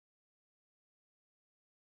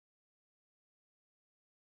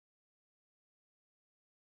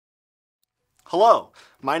Hello,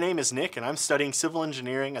 my name is Nick and I'm studying civil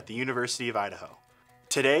engineering at the University of Idaho.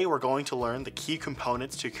 Today we're going to learn the key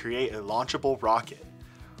components to create a launchable rocket.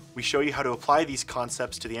 We show you how to apply these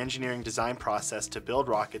concepts to the engineering design process to build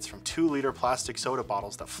rockets from 2-liter plastic soda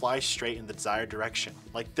bottles that fly straight in the desired direction,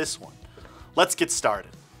 like this one. Let's get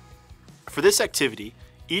started. For this activity,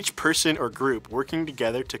 each person or group working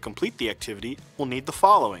together to complete the activity will need the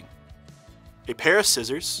following: a pair of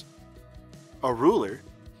scissors, a ruler,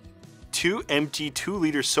 2 empty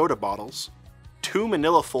 2-liter soda bottles, 2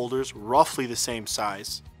 manila folders roughly the same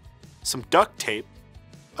size, some duct tape,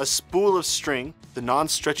 a spool of string, the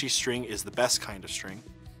non-stretchy string is the best kind of string,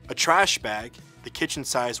 a trash bag, the kitchen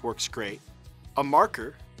size works great, a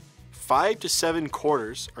marker, 5 to 7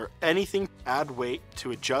 quarters or anything to add weight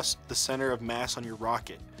to adjust the center of mass on your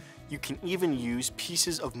rocket. You can even use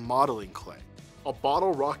pieces of modeling clay. A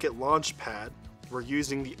bottle rocket launch pad, we're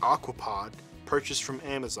using the Aquapod purchased from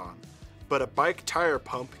Amazon, but a bike tire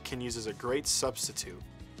pump can use as a great substitute.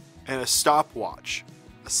 And a stopwatch.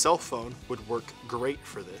 A cell phone would work great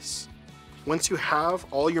for this. Once you have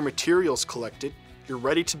all your materials collected, you're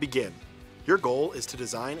ready to begin. Your goal is to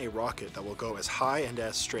design a rocket that will go as high and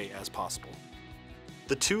as straight as possible.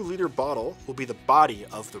 The 2-liter bottle will be the body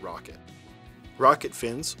of the rocket. Rocket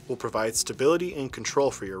fins will provide stability and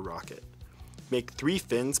control for your rocket. Make 3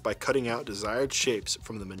 fins by cutting out desired shapes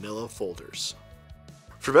from the manila folders.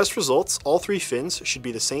 For best results, all 3 fins should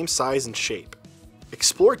be the same size and shape.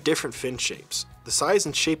 Explore different fin shapes. The size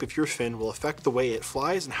and shape of your fin will affect the way it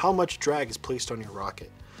flies and how much drag is placed on your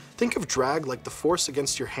rocket. Think of drag like the force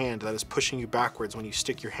against your hand that is pushing you backwards when you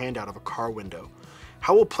stick your hand out of a car window.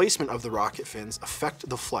 How will placement of the rocket fins affect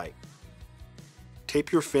the flight?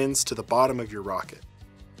 Tape your fins to the bottom of your rocket.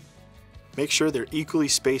 Make sure they're equally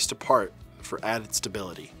spaced apart for added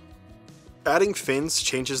stability. Adding fins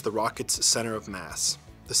changes the rocket's center of mass.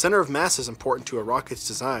 The center of mass is important to a rocket's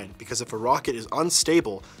design because if a rocket is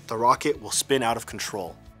unstable, the rocket will spin out of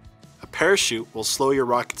control. A parachute will slow your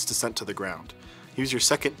rocket's descent to the ground. Use your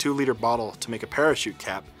second 2-liter bottle to make a parachute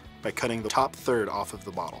cap by cutting the top third off of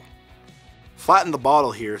the bottle. Flatten the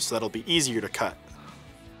bottle here so that it'll be easier to cut.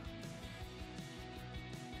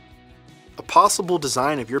 A possible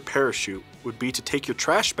design of your parachute would be to take your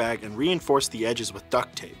trash bag and reinforce the edges with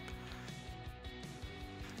duct tape.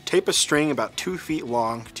 Tape a string about 2 feet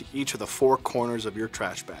long to each of the 4 corners of your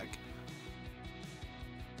trash bag.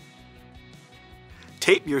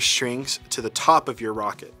 Tape your strings to the top of your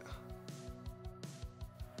rocket.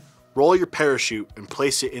 Roll your parachute and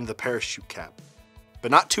place it in the parachute cap,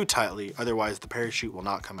 but not too tightly, otherwise the parachute will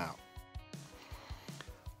not come out.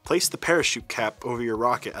 Place the parachute cap over your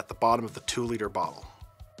rocket at the bottom of the 2-liter bottle.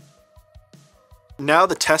 Now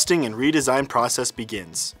the testing and redesign process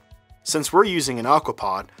begins. Since we're using an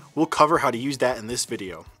Aquapod, we'll cover how to use that in this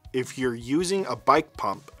video. If you're using a bike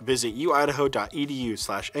pump, visit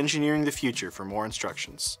uidaho.edu/engineeringthefuture for more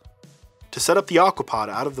instructions. To set up the Aquapod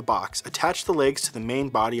out of the box, attach the legs to the main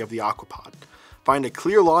body of the Aquapod. Find a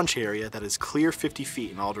clear launch area that is clear 50 feet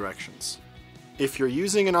in all directions. If you're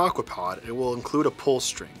using an Aquapod, it will include a pull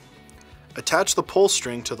string. Attach the pull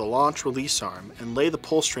string to the launch release arm and lay the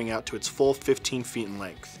pull string out to its full 15 feet in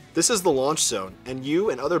length. This is the launch zone, and you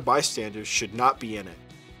and other bystanders should not be in it.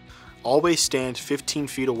 Always stand 15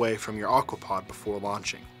 feet away from your Aquapod before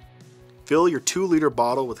launching. Fill your 2-liter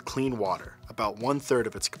bottle with clean water, about 1/3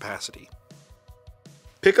 of its capacity.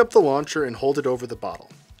 Pick up the launcher and hold it over the bottle.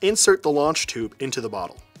 Insert the launch tube into the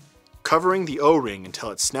bottle, covering the O-ring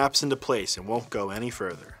until it snaps into place and won't go any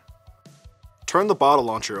further. Turn the bottle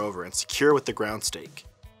launcher over and secure with the ground stake.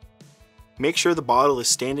 Make sure the bottle is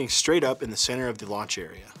standing straight up in the center of the launch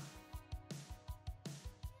area.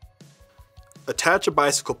 Attach a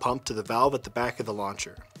bicycle pump to the valve at the back of the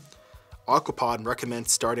launcher. Aquapod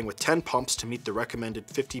recommends starting with 10 pumps to meet the recommended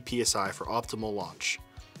 50 psi for optimal launch.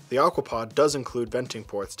 The Aquapod does include venting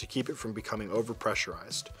ports to keep it from becoming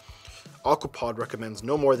overpressurized. Aquapod recommends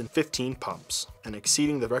no more than 15 pumps, and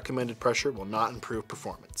exceeding the recommended pressure will not improve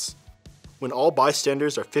performance. When all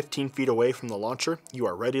bystanders are 15 feet away from the launcher, you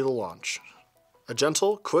are ready to launch. A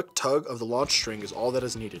gentle, quick tug of the launch string is all that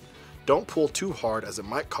is needed. Don't pull too hard as it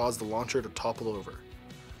might cause the launcher to topple over.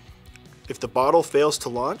 If the bottle fails to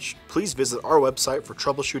launch, please visit our website for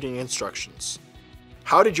troubleshooting instructions.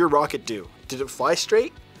 How did your rocket do? Did it fly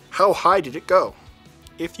straight? How high did it go?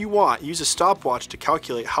 If you want, use a stopwatch to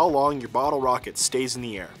calculate how long your bottle rocket stays in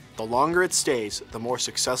the air. The longer it stays, the more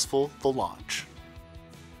successful the launch.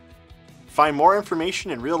 Find more information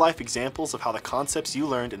and real-life examples of how the concepts you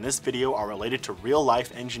learned in this video are related to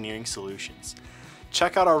real-life engineering solutions.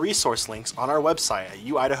 Check out our resource links on our website at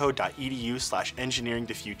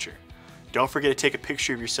uidaho.edu/engineeringthefuture. Don't forget to take a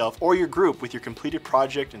picture of yourself or your group with your completed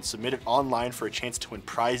project and submit it online for a chance to win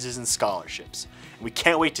prizes and scholarships. And we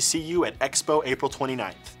can't wait to see you at Expo April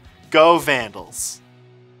 29th. Go Vandals!